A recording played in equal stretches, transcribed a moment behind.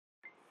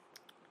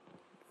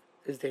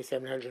This is day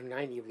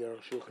 790 of the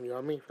Aruch Shulchan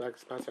Yomi. If you'd like to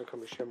sponsor,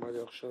 come and share more of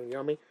the Aruch Shulchan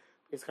Yomi.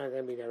 Please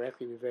contact me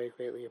directly. Be very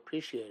greatly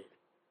appreciated.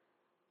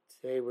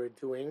 Today we're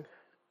doing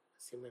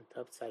Siman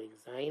Tov Tzadik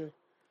Zayin,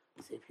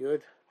 Sif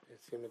Yud, and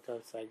Siman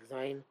Tov Tzadik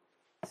Zayin,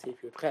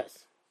 Sif Yud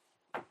Ches.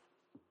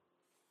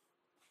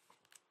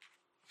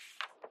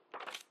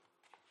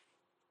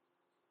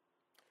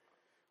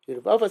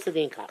 Yudavova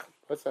Sadin Kach.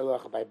 What's the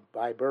halacha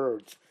by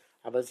birds?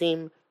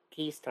 Abazim,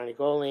 geese,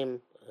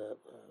 tarnigolim,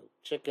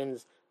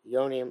 chickens,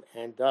 yonim,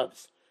 and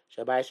doves.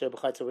 Shabai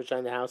Shabbat, which are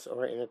in the house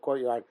or in a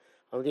courtyard,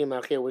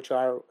 which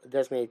are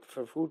designated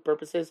for food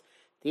purposes.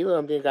 And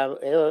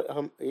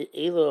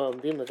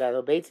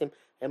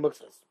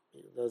muksas,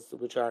 those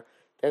which are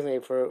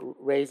designated for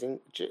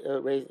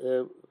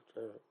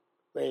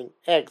laying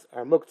eggs,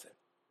 are muktzah.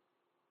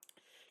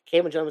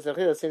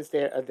 Since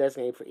they're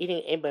designated for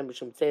eating,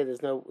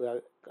 there's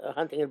no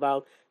hunting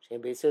involved,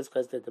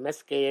 because they're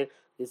domesticated,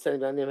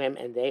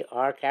 and they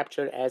are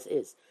captured as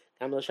is.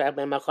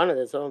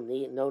 There's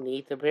no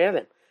need to prepare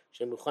them.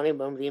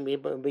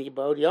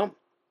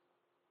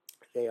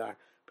 They are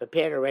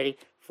prepared already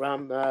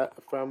from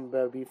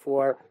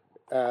before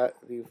the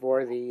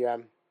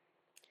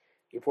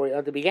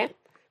Yontif began.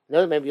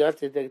 Another maybe you have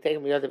to take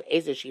them Yontif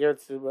Ezer Shir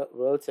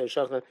wrote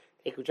Shochan,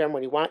 take whichever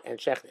one you want and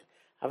check it.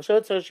 I've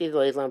showed so she's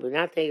lays long, but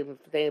not taking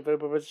for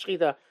purpose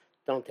shchita,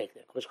 don't take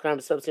them. Which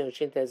comes substitute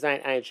Shinta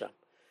Zayin Ayin Sham.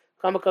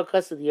 Kamaka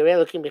Kusa the Yerei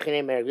Lokim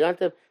B'chinei Merev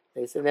Yontif.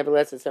 They said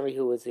nevertheless it's somebody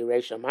who is the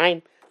Yerei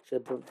Shamayim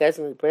should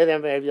definitely pray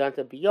them Merev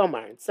Yontif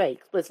B'Yomar and say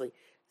explicitly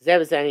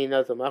Zevazani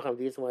Notam Macham.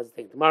 These ones to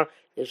take tomorrow.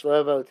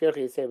 Yeshlovo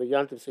Tircha say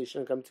Yontif, so you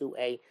shouldn't come to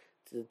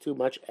too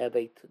much of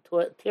a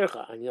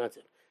tircha on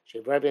Yontif.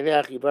 Shevar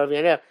V'Yanech, Yivar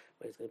V'Yanech.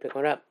 But he's going to pick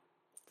one up,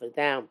 put it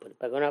down, put it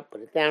back on up,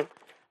 put it down.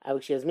 When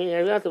he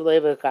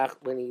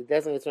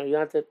designates on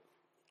Yontif,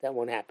 that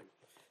won't happen.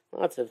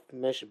 Lots of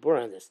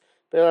Meshabur on this.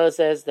 Bill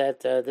says that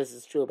this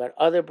is true about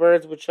other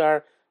birds which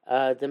are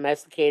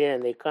domesticated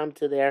and they come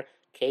to their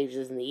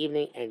cages in the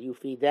evening and you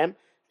feed them.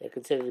 They're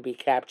considered to be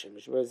captured.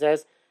 Meshabur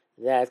says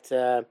that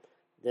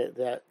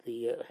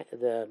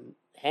the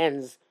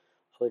hens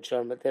which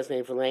are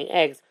designated for laying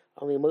eggs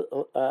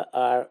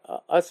are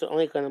also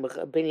only kind of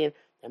opinion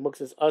that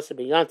Muktzah also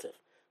be Yontif.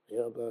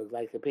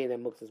 Like the opinion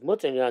that Muktzah is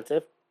Mutter and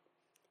Yontif.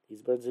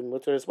 These birds are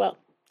mutter as well.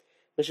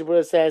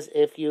 Mishabura says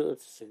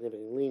it's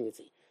significant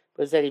leniency.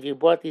 But said if you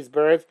bought these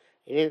birds,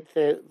 you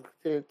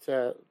didn't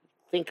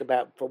think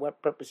about for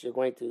what purpose you're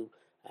going to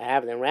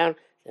have them around,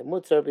 they're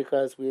mutter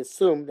because we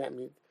assume that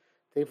means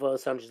they follow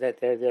assumption that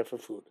they're there for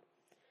food.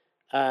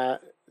 The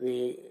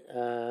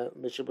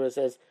Mishabura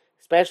says,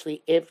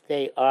 especially if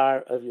they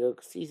are of your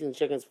seasoned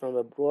chickens from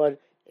a broad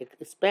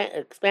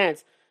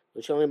expanse,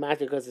 which only matters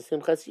because of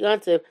Simchas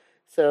Yontif.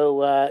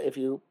 So if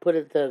you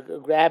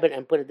grab it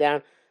and put it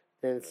down,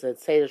 then it's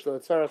Seder Shlo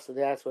Tzorach, so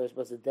that's where you're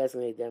supposed to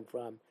designate them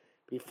from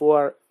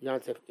before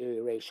Yontif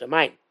Irei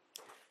Shamayim.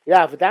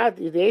 Yeah, without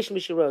the Eish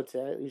Mishirot,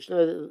 you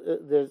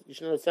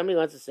should know somebody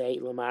wants to say,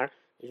 Lamar,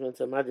 you should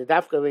know the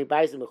Dafka when he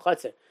buys them a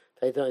chotzer,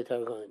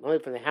 only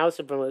from the house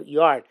or from a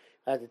yard,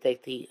 you have to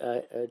take the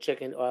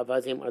chicken or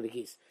avazim or the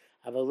geese.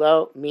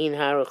 Avalo min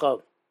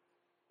harachov,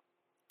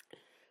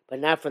 but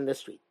not from the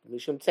street.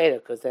 Mishum Tzeder,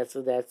 because that's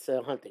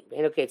hunting.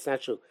 But okay, it's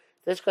not true.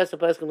 This because the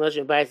poskim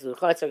Moshe buys the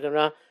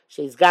chotzer,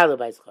 she's gala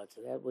buys the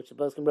chotzer. Which the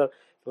poskim wrote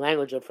the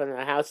language of front of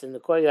the house in the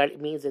courtyard. It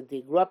means that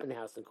they grew up in the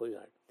house in the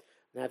courtyard.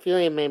 Now,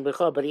 feeling it main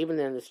bechol, but even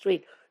in the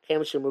street,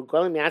 since they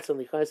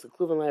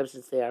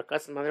are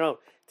accustomed on their own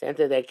to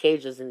enter their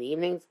cages in the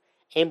evenings,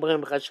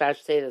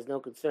 there's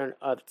no concern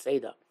of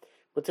tzeda.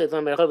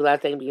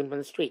 Without taking them from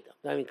the street.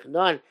 I mean,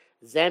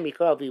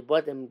 if you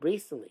bought them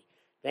recently,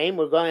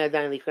 we're going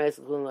down the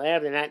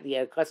they're not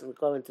accustomed to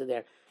go into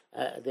their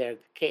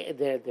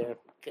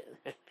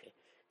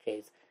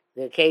cage.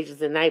 The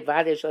cages at night,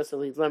 Vadesh also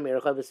leads Lam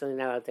Yerachov is something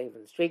not allowed to take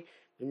from the street.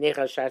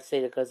 Nechal Shar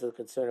Seder because of the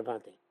concern of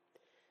hunting.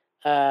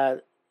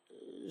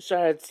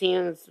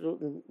 Sharatzian's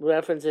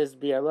references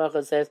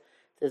Bialocha says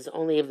this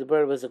only if the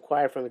bird was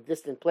acquired from a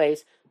distant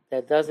place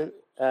that doesn't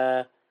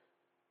know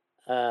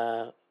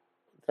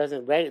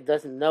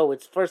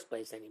its first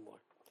place anymore.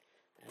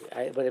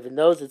 But if it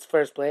knows its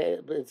first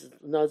place, is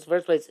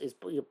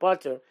your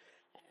potter.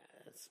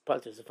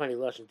 Potter is a funny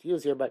lotion to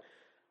use here, but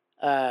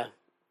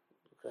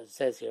because it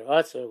says here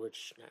Otzer,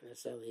 which not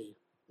necessarily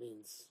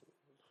means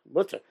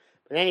mutter.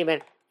 But in any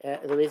event,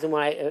 the reason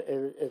why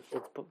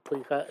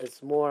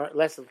it's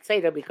less of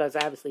Seder because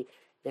obviously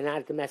they're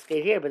not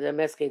domesticated here, but they're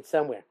domesticated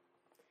somewhere.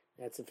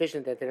 That's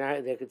sufficient that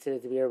they're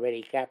considered to be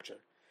already captured.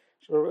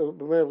 So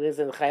remember,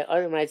 the Chai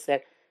Adam writes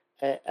that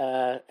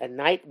at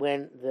night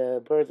when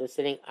the birds are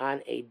sitting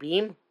on a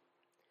beam,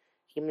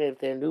 even if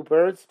they're new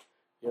birds,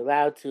 you're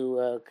allowed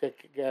to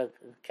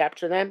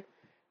capture them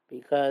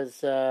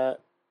because they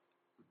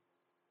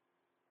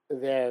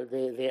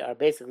are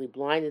basically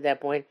blind at that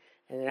point,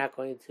 and they're not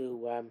going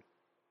to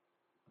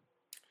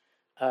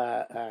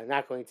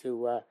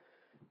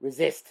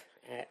resist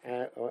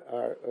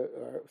or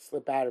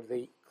slip out of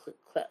the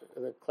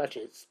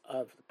clutches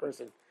of the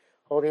person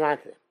holding on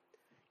to them.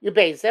 You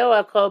base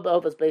Zeo Akob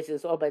Ovas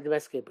basis all by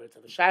domesticated birds.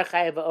 Of a Shai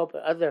Chayav open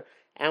other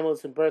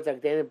animals and birds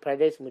like Danim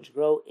Paradise which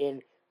grow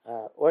in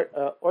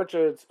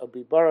orchards or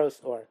biboros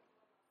or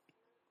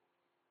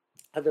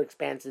other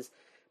expanses.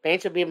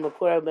 Whether the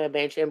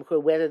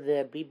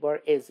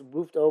bibor is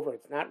roofed over,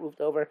 it's not roofed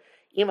over.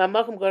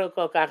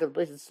 The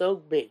place is so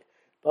big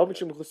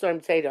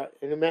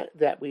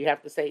that we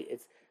have to say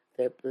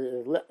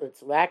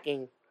it's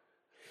lacking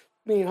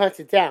being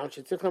hunted down.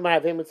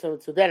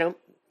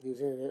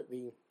 Using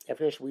the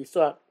definition we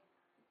saw,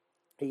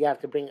 you have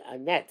to bring a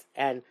net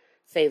and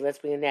say, let's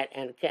bring a net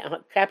and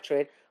capture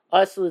it.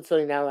 Also, so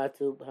you're not allowed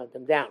to hunt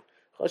them down.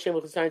 Say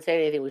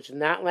anything which is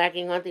not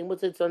lacking hunting,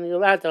 so you're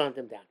allowed to hunt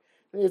them down.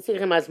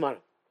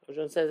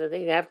 Oshan says, I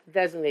think you have to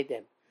designate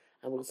them.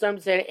 But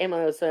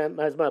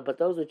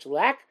those which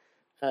lack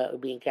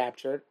being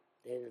captured,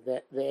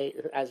 they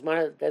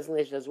Asmana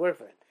designation does work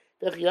for them.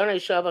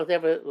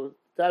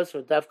 Doves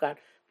for Dovkan,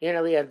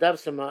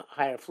 doves from a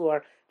higher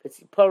floor,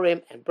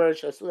 Porim and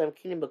birds,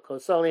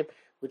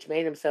 which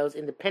made themselves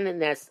independent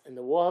nests in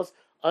the walls.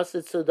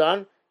 Also,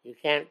 Sudan, you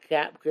can't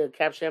capture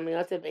them.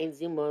 You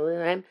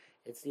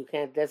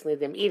can't designate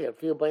them either.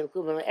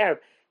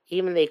 Arab,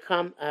 even they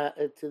come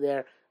to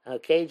their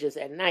cages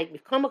at night.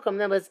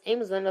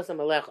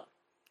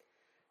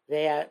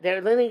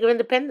 They're living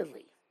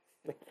independently.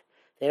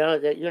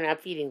 You're not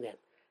feeding them.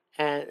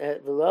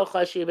 And below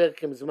Chashiba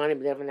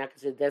Kimzmanim never not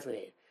considered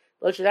designated.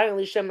 Most of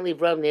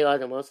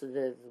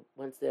the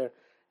once they're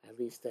at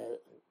least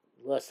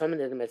lost some of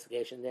their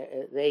domestication,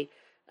 they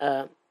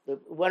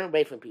run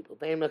away from people.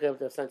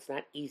 It's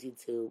not easy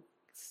to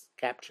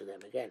capture them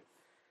again.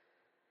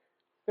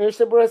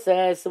 Mishnah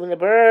says, so when a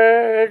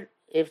bird,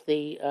 if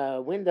the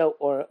window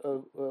or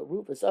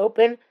roof is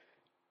open,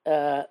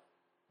 then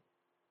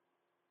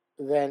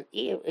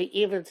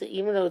even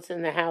though it's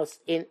in the house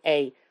in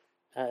a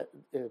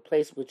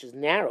place which is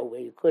narrow, where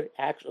you could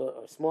actually,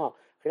 or small,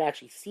 could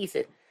actually seize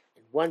it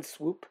in one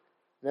swoop.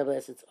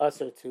 Nevertheless, it's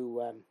also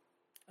to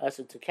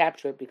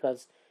capture it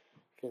because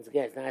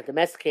again, it's not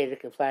domesticated. It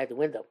can fly out the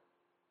window,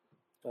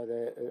 or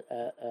the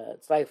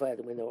fly out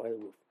the window or the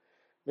roof.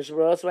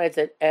 Mishnah also writes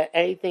that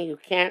anything you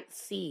can't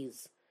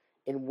seize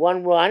in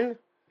one run,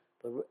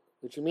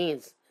 which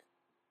means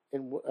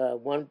in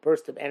one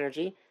burst of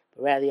energy,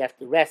 but rather you have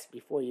to rest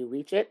before you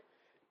reach it,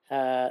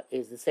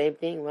 is the same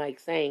thing like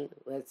saying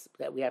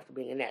that we have to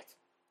bring a net.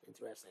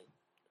 Interesting.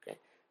 Okay,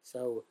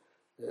 so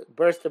the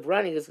burst of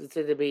running is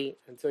considered to be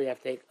until you have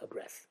to take a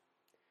breath.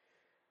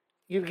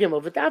 You give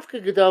over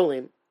V'tafka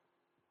Gedolim,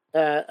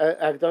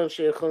 Agdon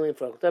Sheyachulim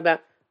for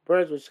about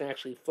birds which can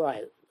actually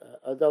fly,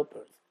 adult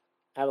birds.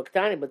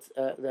 Avaktani, but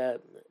the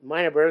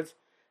minor birds,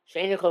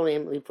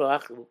 Sheyachulim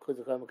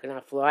Liproach,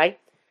 cannot fly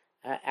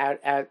out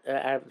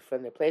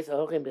from their place.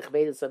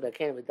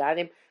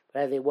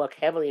 But they walk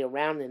heavily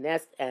around the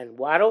nest and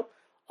waddle.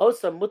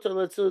 Also,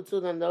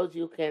 mutar those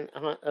you can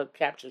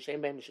capture.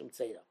 Shem ben mishum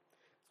tzeda.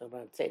 So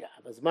tzeda.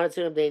 But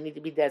they need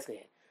to be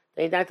designated.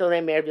 They not tell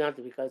them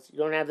because you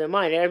don't have their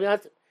mind.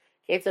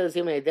 Can't tell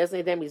them they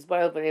designate them. He's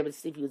part of an able to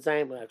see if you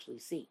Zion will actually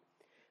see.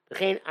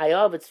 And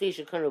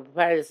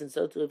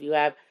so too, if you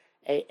have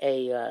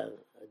a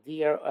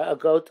deer, a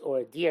goat, or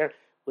a deer,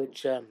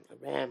 which a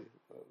ram,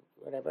 or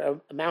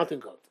whatever, a mountain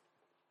goat,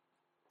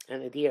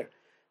 and a deer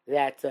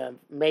that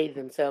made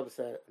themselves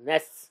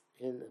nests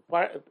in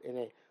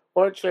an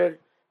orchard.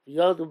 They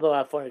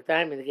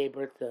gave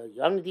birth to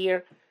young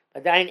deer.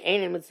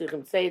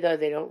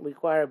 They don't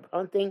require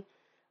hunting.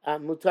 They're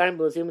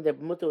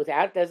mutar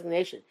without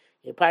designation.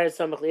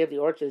 The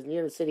orchard is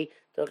near the city.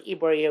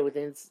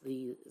 Within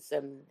the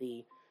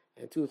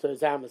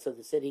 2/3 amos of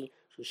the city.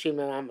 Because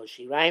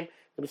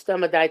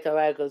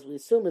we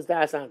assume is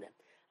das on them.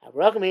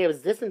 Abraham here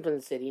is distant from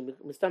the city. We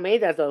assume it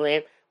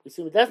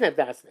doesn't have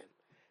das on them.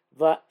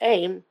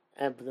 Va'aim,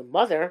 and the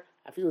mother,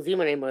 I feel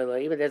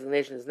even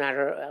designation is not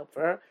her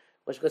for her.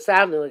 Which goes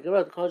out like the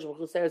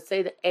Kodesh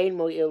say the ain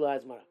mo'il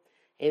azmara,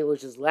 and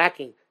which is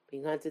lacking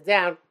being hunted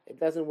down. It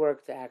doesn't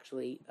work to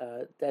actually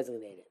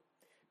designate it.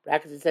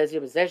 Brackets it says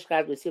here, "B'zesh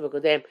God we see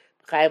v'kodem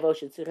b'chayav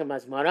shetzichem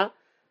azmara."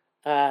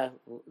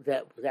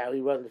 That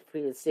we wrote in the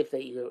previous sif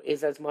that either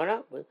is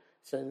azmara,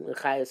 so in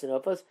chayos and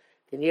opos.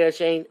 The nira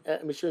shein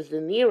mishus the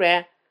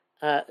nira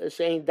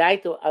shein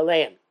daito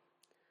aleim.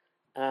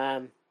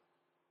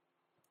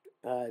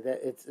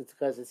 It's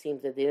because it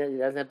seems that he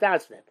doesn't have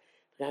doubts for them.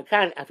 Now,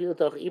 I feel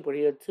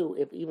here too.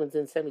 If even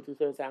in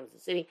 72/3 hours of the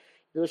city,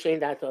 if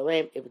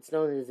it's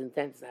known that his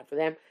intent is not for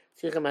them,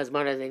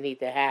 they need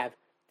to have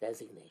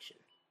designation.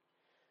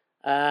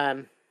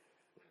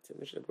 It's a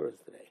Mishnah Berurah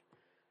today.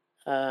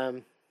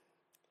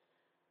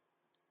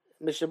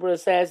 Mishnah Berurah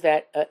says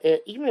that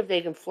even if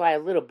they can fly a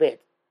little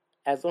bit,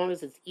 as long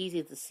as it's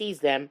easy to seize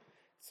them,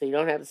 so you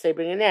don't have to say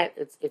bring a net,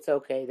 it's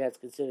okay. That's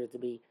considered to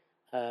be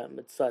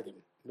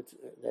mitzadim,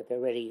 that they're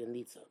ready and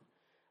need so.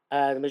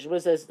 The Mishnah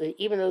says that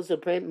even those who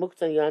pray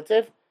Muktzah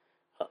Yontif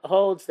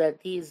holds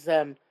that these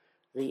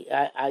the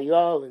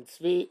Ayol and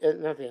Tzvi,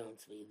 not the Ayol and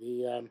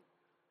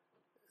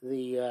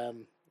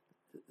Tzvi,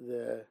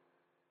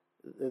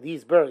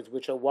 these birds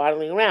which are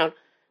waddling around,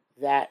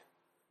 that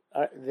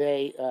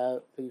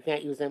you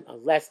can't use them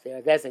unless they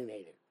are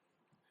designated.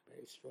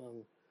 Very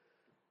strong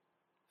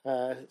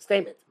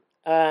statement.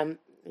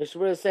 The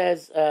Shura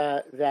says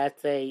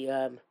that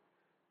the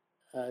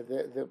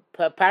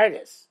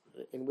paradise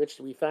in which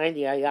we find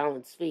the Ayal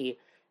and Tzvi,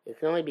 it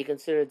can only be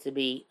considered to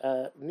be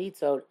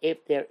nitzod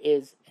if there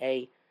is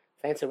a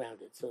fence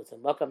around it. So it's a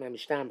makam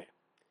hamishtamer.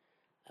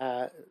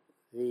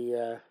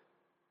 The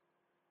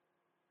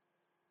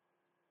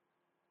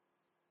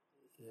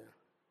yeah,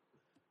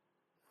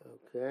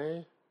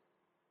 okay.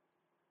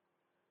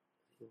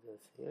 This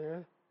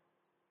here.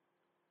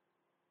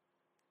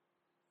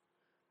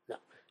 No,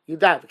 you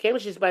dive.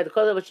 Kamish is by the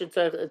color which should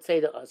say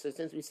to us. So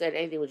since we said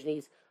anything which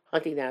needs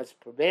hunting now is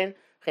forbidden,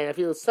 and I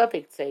feel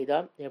suffix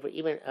tzeda. Therefore,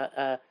 even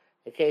a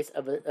case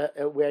of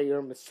where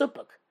you're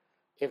masupuk,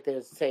 if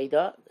there's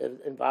tzeda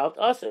involved,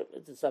 also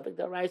it's a suffix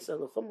that writes a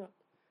l'chumra.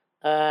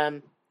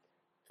 But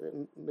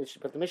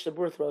the Mishnah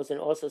Berurah throws in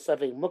also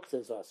suffix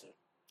muktzah is also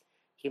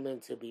even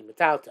to be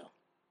metalto,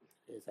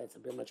 because that's a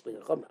bit much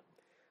bigger chumra.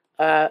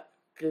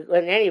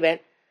 In any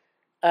event,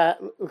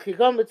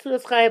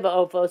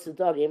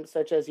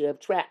 such as you have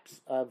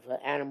traps of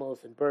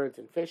animals and birds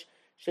and fish,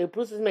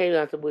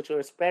 which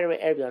are spread around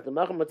every on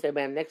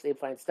the next day you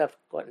find stuff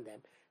caught in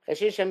them.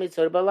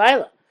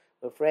 We're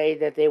afraid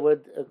that they were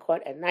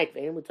caught at night.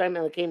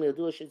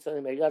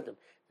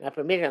 Not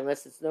permitted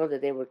unless it's known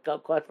that they were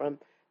caught from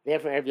there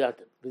from every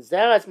yontif.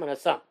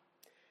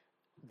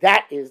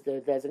 That is the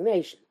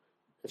designation.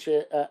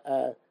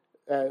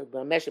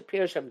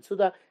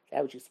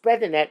 That which you spread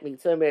the net,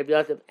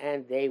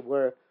 and they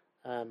were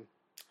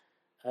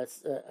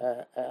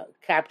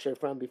captured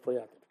from before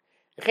Yontif.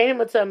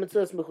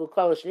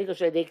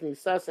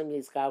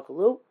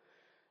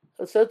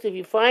 So if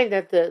you find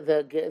that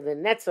the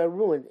nets are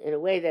ruined in a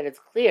way that it's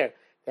clear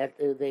that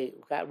they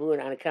got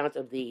ruined on account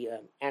of the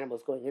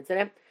animals going into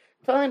them,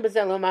 we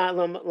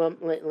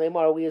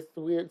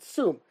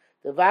assume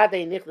the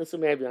vade nichnasu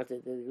me'erev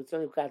Yontif, the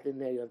only got in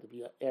there to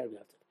be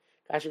erev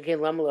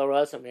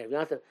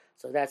Yontif.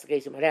 So that's the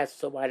case you might ask.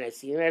 So why didn't I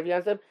see him every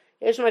Yontif?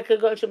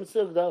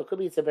 It could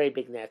be it's a very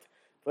big net.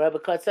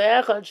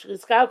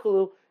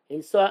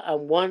 He saw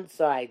on one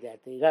side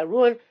that they got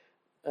ruined,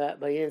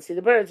 but he didn't see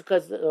the birds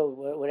because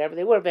whatever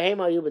they were,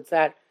 because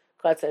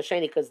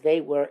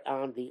they were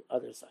on the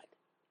other side.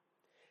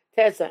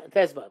 There's a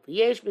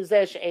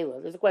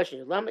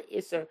question. Lama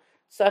iser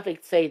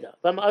suffix tzeda.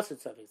 Lama asur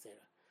suffix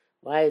tzeda.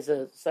 Why is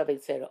a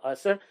suffix tzeda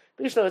asur?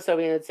 Bishlo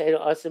suffix tzeda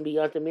asur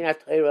beyond the minat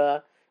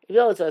Torah. If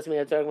you always ask me,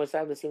 I'm talking about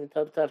something that's even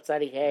tough,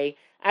 tzadik, hey,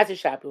 as a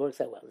shop, it works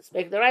out well. Let's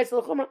make the rice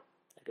l'chumra,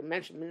 like I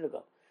mentioned a minute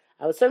ago.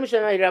 I was some Mishnah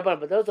Rabbanan,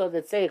 but those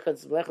that say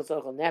because Blechus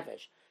Ochel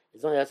Nefesh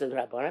is only also the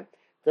Rabbanan,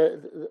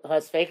 the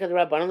Hasfeika the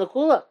Rabbanan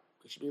l'kula.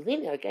 We should be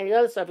lenient like any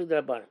other suffix the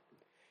Rabbanan.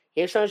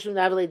 Yesh Shum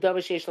Navali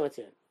Dovish Yesh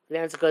Matir. The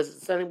answer because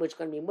it's something which is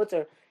going to be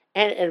mutter,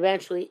 and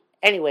eventually,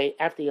 anyway,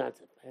 after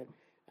Yontif. And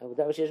with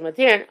Dovish Yesh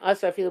Matir,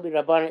 also I feel be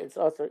Rabbanan, it's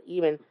also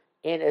even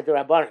in the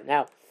Rabbanan.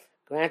 Now,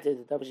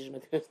 granted, the Dovish Yesh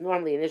Matir is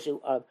normally an issue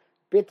of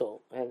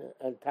bittul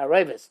and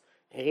tarevis,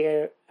 and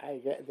here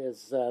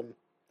there's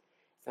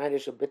it's not an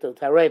issue of bittul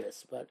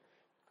tarevis, but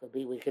could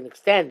be we can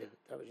extend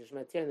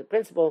the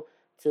principle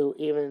to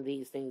even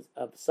these things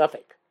of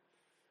suffix,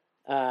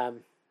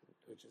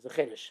 which is a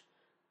chiddush.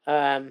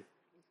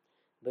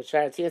 But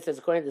Sharatzin says,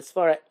 according to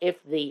Sfara,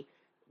 if the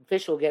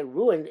fish will get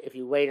ruined if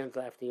you wait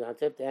until after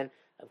Yontif, then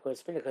of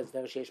course because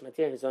Davashesh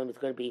Matir is only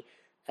going to be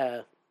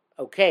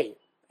okay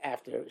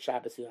after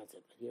Shabbos Yontif,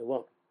 but here it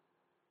won't.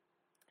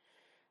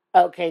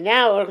 Okay,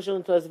 now Aruch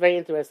HaShulchan told us a very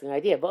interesting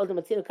idea. You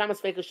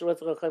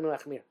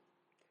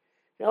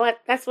know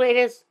what? That's the way it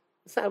is.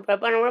 Some of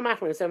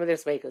their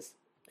speakers,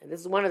 and this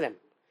is one of them.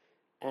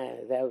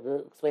 That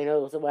will explain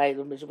also why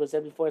the Mishnah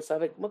said before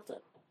Savik Mukta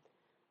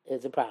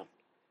is a problem.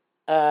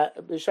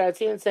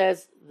 Sharatzin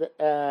says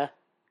that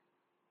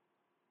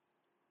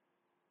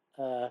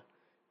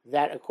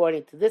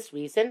according to this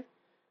reason,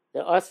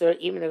 the Asr,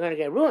 even they're going to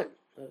get ruined.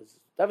 At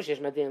least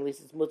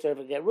it's Mutar if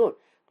it get ruined.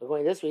 But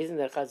according to this reason,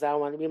 the Chazal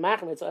want to be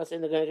Machem, it's Asr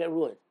and they're going to get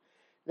ruined.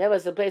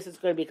 Nevertheless, the place that's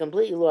going to be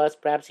completely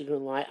lost, perhaps you can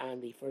rely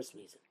on the first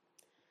reason.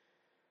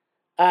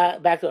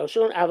 Back to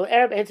Oshun,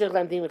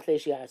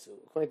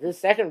 according to the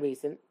second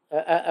reason,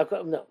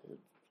 according to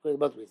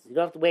both reasons, you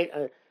don't have to wait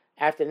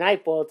after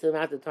nightfall to the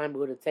amount of time it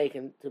would have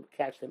taken to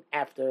catch them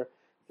after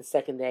the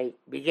second day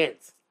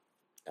begins.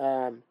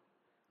 It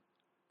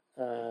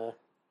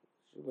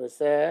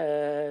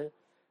says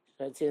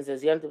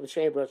Yom Tov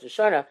Sheni Rosh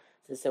Hashanah.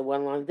 Since it's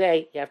one long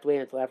day, you have to wait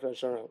until after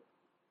Rosh Hashanah,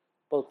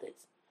 both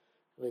days.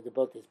 Wait till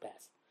both days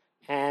pass,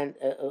 and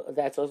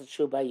that's also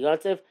true by Yom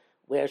Tov,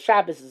 where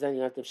Shabbos is on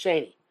Yom Tov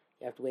Sheni.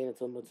 You have to wait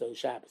until Motzei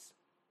Shabbos.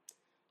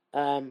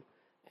 Shon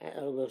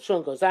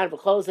goes on,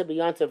 v'chol ze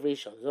b'Yom Tov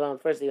Rishon. So on the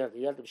first day of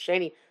Yom Tov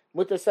Sheni,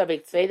 mutar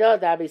suffix tzeda,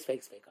 dabis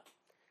fake sveka.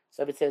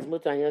 So it says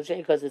mutar on Yom Tov Sheni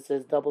because it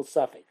says double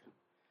suffix.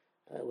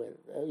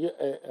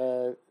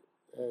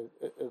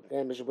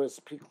 And Mishnah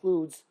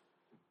precludes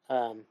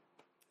second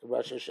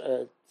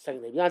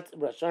day of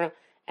Rosh Hashanah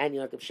and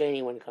Yom Tov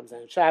Sheni when it comes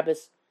on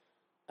Shabbos.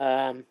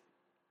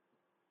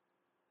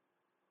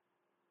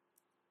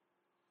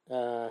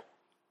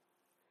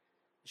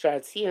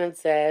 Sharatzion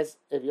says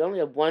if you only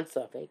have one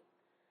suffix,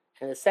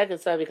 and the second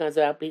suffix comes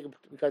out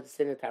because it's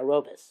in the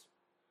tarobis,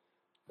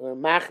 or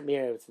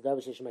machmir, it's the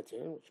davar sheish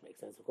matirin, which makes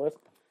sense, of course,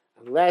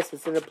 unless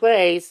it's in the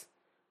place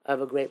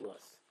of a great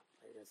loss.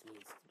 That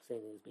means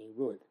saying it's being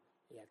ruined.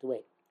 You have to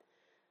wait.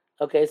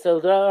 Okay, so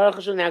the Aruch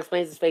HaShulchan now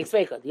explains this fake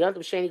sveka. The yontif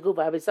sheni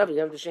gufa have a suffix.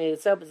 The yontif sheni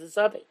itself is a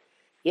suffix.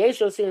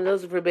 Yesho seen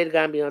those who forbid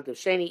gam beyond yontif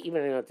sheni,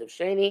 even on yontif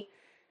sheni,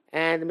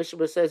 and the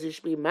Mishnah says you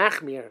should be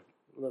machmir.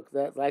 Look,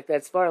 like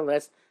that's far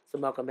unless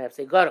some malkam have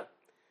say garo.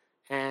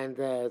 And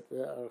the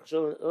Aruch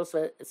HaShulchan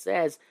also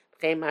says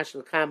b'chein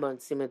mashal kama and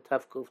siman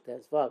taf kuf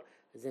tezvav.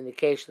 There's an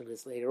indication of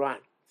this later on.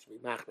 It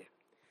should be machmir.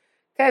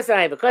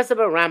 Tesai because of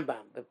a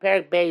Rambam, the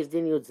Perik Beis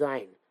Din Yud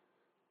Zayin.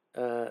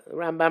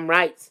 Rambam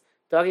writes,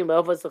 talking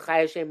about what's the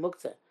Chayashem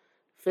Muktzah,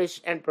 fish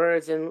and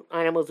birds and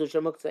animals which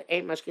are Muktzah,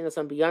 ain't mashkinas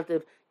on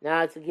B'yontiv,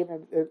 now to give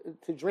them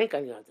to drink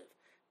on Yontiv.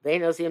 They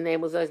know see him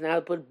name was now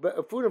to put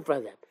food in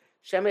front of them.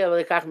 Shemi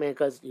Avalei Kachman,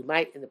 because you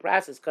might in the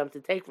process come to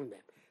take from them.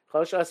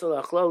 Chosh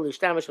Asol Achlo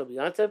Lishtamash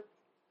B'yontiv,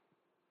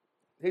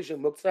 Hishem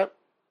Muktzah.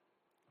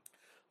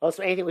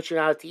 Also anything which you're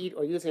not allowed to eat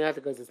or using Yontiv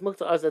because it's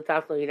Muktzah, also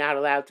Tachlo, you're not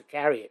allowed to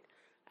carry it.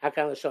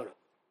 Akan Lashona.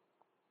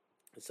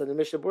 So the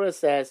Mishnah Berurah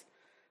says,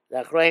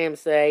 the Achrayim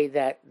say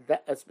that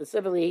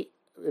specifically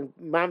in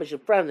mamish in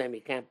front of them, you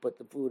can't put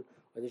the food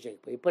or the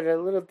drink. But you put it at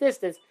a little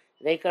distance,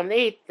 and they come to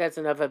eat, that's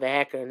enough of a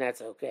hacker, and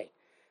that's okay.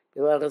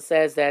 Bilal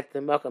says that the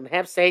Malkam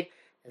Hefsed,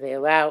 they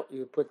allow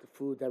you to put the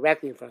food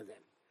directly in front of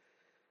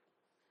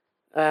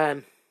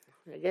them.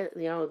 I guess,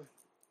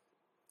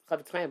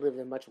 Chavetz Chaim lived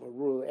in a much more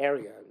rural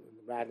area,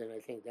 rather than, I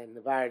think, than the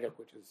Viaduct,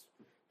 which is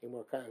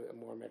more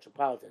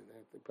metropolitan.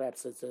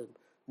 Perhaps it's a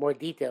more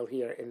detail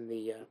here in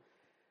the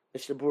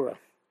Mishnah Berurah.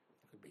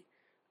 Could be.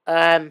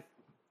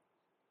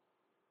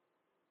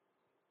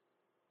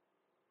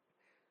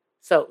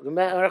 So the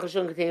Aruch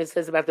HaShulchan continues,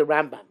 says about the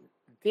Rambam.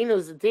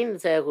 Din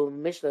says who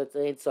Mishnah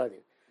ain't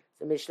Sodin.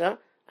 The Mishnah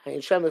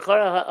in Shem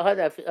Lechora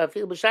had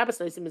feel b'Shabbos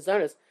no isim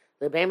mizonos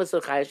lebeimos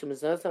l'chayish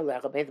mizonos no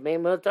lecha ben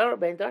t'meim Torah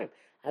ben Torah.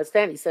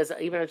 Understand? He says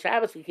even on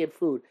Shabbos we give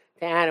food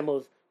to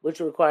animals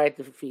which are required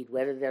to feed,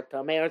 whether they're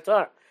Tamei or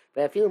Torah.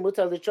 But I feel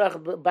mutar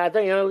l'troch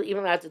b'adon, you're not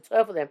even allowed to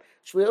toil for them.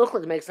 Shvui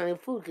uchla to make something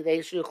food, because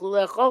they should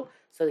lechol,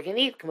 so they can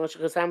eat. K'moshe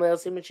chasam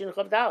le'elsim m'shin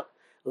chav dal.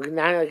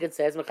 Like it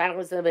says, mechanech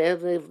l'sem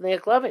v'nei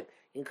klovim.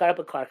 You can cut up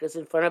a carcass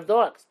in front of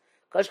dogs.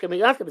 Koshka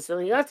miyativ is still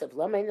in yativ.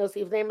 Lama no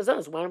see if they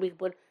mazonos. Why don't we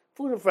put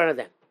food in front of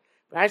them?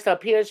 Rashi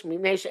appears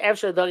minesh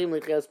efshar dogim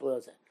l'chios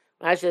beloza.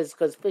 Rashi says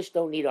because fish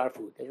don't need our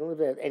food; they can live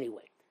there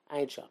anyway.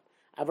 Ayin sham.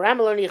 Avraham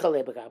lo nichal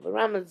lebekav.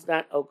 Avraham is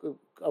not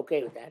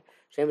okay with that.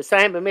 Shem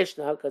Messiah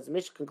b'Mishnah, because the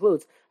Mishnah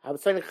concludes, you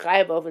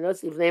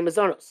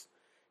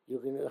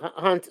can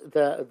hunt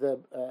the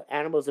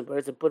animals and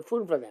birds and put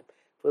food in front of them.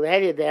 For the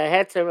heter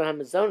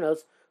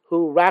hamazonos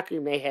who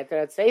rakim may heter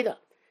at seda.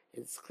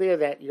 It's clear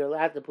that you're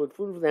allowed to put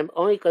food for them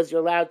only because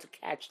you're allowed to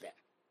catch them.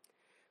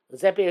 So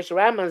therefore the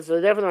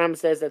Rambam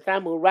says that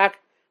Tam will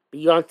rak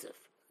b'yontif.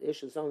 The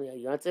issue is only on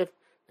yontif,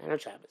 not on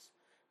Shabbos.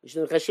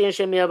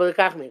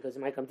 Because it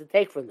might come to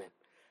take from them.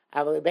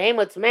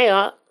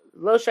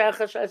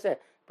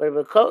 But if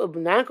a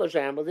non-kosher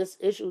animal, this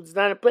issue is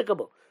not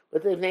applicable.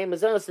 But if name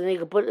is honest, then you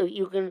can put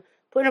in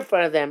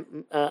front of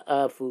them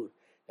food.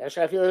 And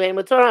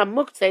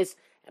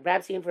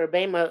perhaps even for a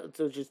behema,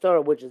 which is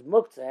Torah, which is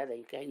muktzah, that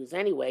you can't use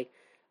anyway,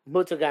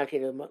 mutter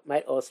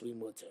might also be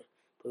mutter.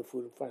 Put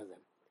food in front of them.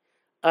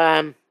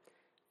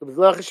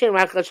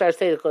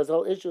 Because the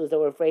whole issue is that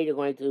we're afraid you're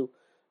going to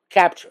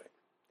capture it.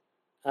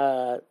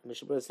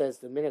 Mishnah Berurah says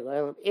the minhag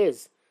olam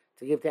is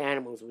to give to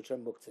animals which are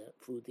muktzah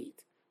food to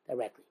eat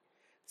directly.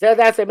 So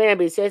that's a man,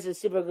 but he says it's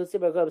super good,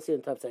 but he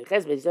seems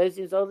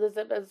all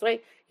this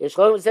way.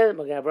 Yeshloim says,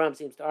 Magen Avraham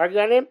seems to argue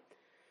on him.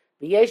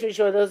 But Yesh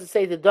Mishor, those that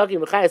say the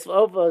dogim v'chayas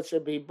v'ovo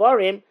should be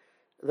borim,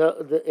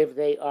 if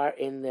they are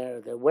in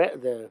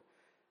the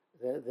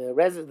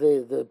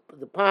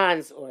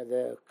ponds or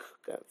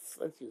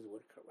let's use the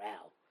word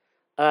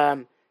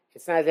corral.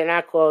 They're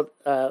not called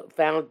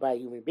found by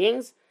human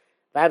beings.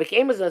 And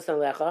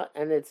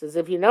it's as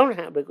if you don't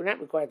have, but we're not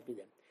required to feed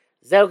them.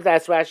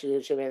 That's Rashi,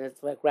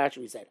 it's like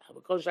Rashi said.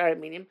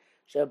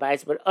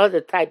 But other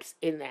types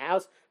in the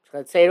house,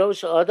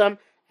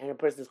 and a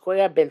person's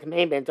koya, ben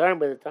tamein, ben tarim,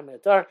 with a tamei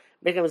tar,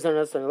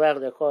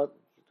 they're called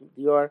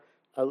your,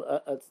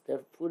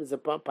 their food is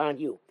upon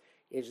you.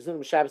 And you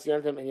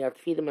have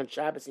to feed them on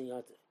Shabbos and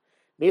Yontif.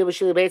 The end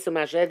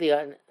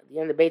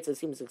of the Beitza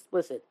seems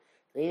explicit.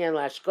 In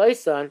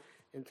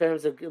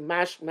terms of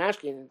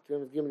mashkin, in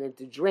terms of giving them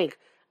to drink,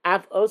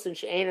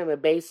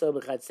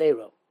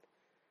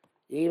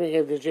 you even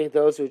give to drink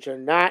those which are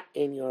not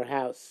in your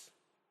house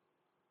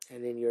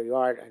and in your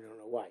yard. I don't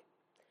know why.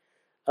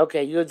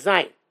 Okay, Yud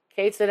Zayin.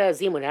 Ketzad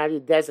Azimun, how do you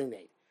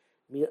designate?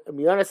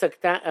 Mionas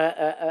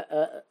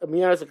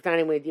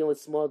Aktani, when you deal with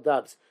small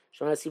doves.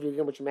 Shona Sifri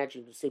Gimel, which you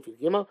mentioned in Sifri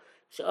Gimel.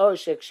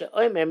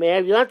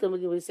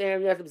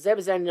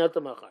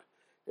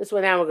 This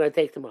one now we're going to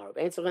take tomorrow.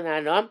 You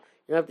don't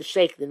have to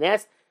shake the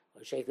nest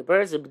or shake the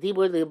birds.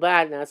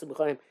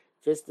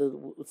 just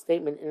the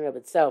statement in and of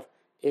itself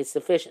is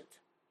sufficient.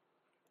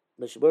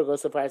 Mishabur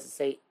goes so far as to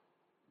say,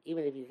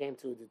 even if you came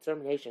to a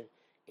determination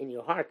in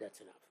your heart,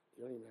 that's enough.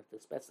 You don't even have to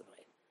specify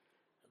it.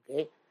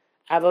 Okay?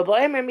 But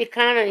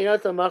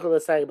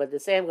to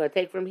say I'm going to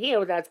take from here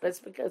without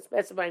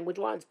specifying which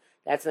ones,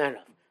 that's not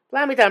enough.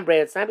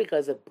 It's not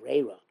because of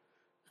Breira.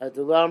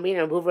 The law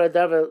meaning Hoover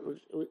Dover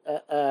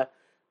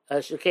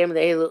Shekim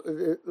Leilu.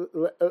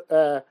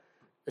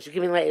 It's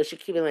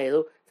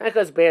not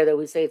because Breira that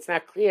we say it's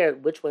not clear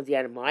which ones he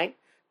had in mind.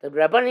 The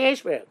Rabbanan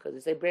Yesh Breira, because we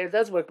say Breira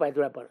does work by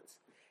the Rabbanans.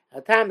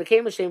 At the time the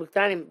came Hashem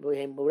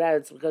Ktanim,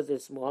 it's because they're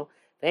small.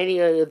 Any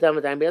Yodam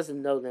he doesn't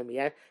know them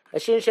yet.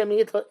 Hashem Shem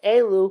Yitl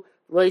Elu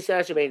Lo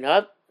Yisrael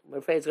Shebeinav. I'm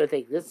afraid it's going to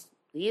take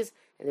these,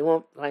 and they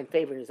won't find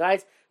favor in his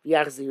eyes.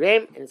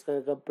 V'yachzirem, and it's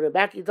going to go put it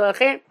back into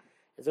Achem.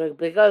 It's going to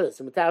pick others.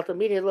 So Metal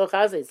Media Lo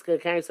Chazay, it's going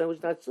to carry something which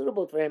is not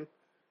suitable for him.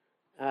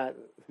 The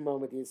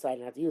moment he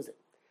decided not to use it.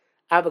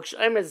 He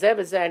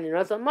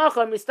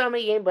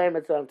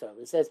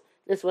says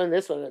this one, I'm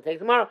going to take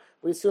tomorrow.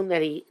 We assume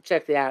that he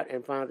checked it out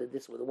and found that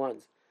these were the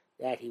ones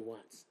that he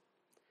wants.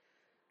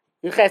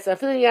 Even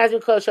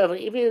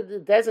if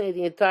you designate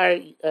the entire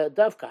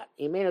dovecot,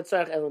 he may not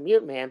start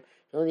mute man,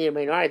 you only need a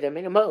minority, there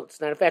may not it's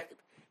not effective.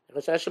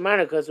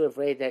 Because we're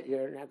afraid that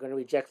you're not going to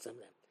reject some of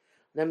them.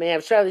 Then may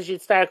have Charlie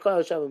should start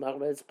calling Shavim, but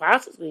it's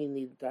possible you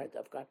need the entire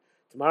dovecot.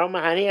 Tomorrow,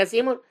 Mahani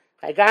Asimun,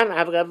 Haigan,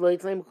 Avagav Lo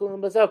Yitzlaim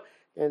Kulam Bazov,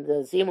 and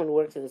the Zimun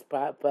works in this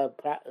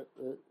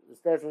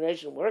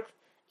designation works,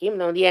 even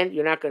though in the end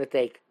you're not going to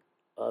take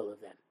all of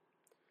them.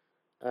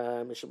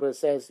 Mishabur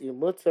says, you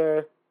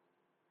mutter.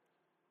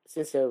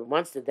 Since they're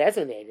once they're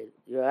designated,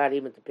 you're allowed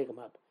even to pick them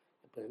up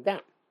and put them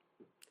down.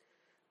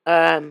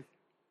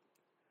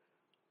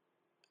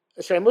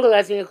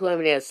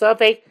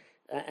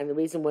 And the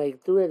reason why you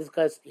do it is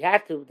because you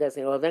have to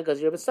designate all of them because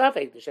you're a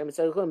suffix. Maybe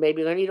you're going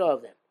to need all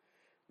of them.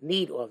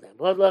 We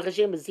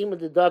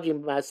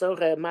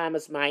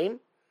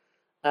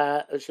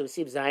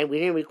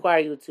didn't require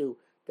you to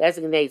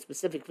designate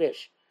specific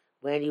fish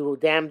when you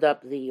dammed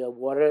up the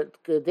water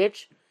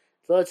ditch.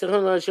 So it's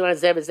and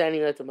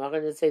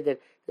say that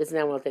this is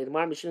not what I'll take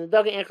tomorrow.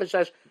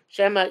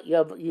 Shema,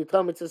 you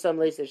told me to some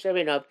later.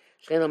 Sheminov,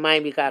 Shema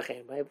Mayim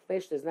Yikachem. By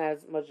fish, there's not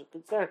as much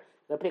concern.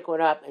 They'll pick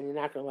one up and you're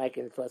not going to like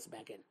it and toss it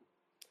back in.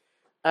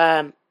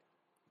 The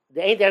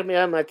ain't there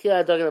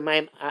Matila dog in the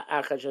Mayim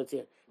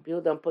Achajotir.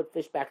 People don't put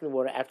fish back in the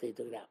water after they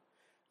took it out.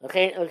 So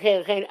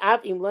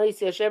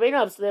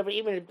therefore,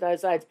 even if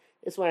decides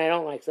this one I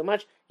don't like so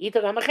much, you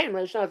took on Machem,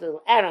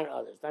 it'll add on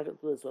others. Not going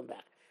to put this one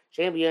back.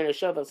 Shem B'yon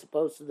Yeshav as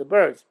opposed to the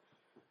birds,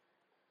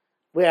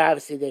 where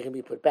obviously they can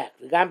be put back.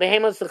 We got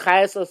behemos to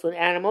chayasos with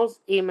animals.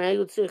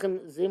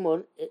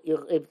 Zimun,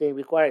 if they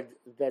require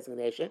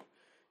designation,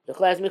 the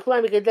class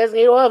miklam, we can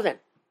designate all of them.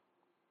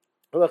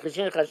 Not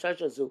concerned for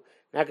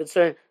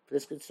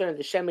this concern.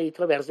 The Shema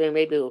Yitov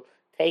maybe will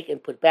take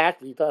and put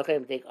back. The Yitov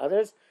and take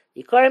others.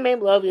 The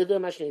Korim love you do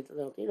machine.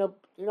 You know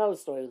the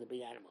story of the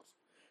big animals.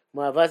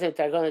 Moavazim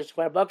Targon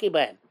Shkvar Baki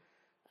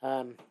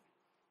Bahem.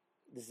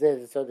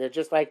 So they're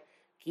just like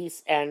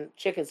geese and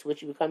chickens,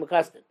 which you become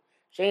accustomed.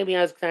 Shame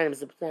beyond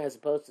as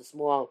opposed to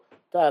small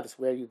doves,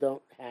 where you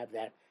don't have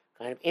that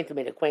kind of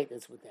intimate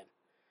acquaintance with them.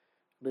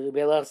 But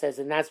Bilal says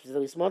that not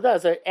specifically small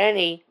doves, or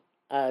any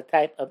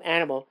type of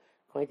animal,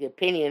 according to the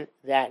opinion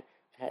that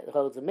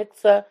holds a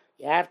mitzvah,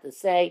 you have to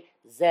say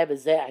zeh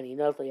b'zeh, and you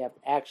have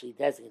to actually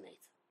designate.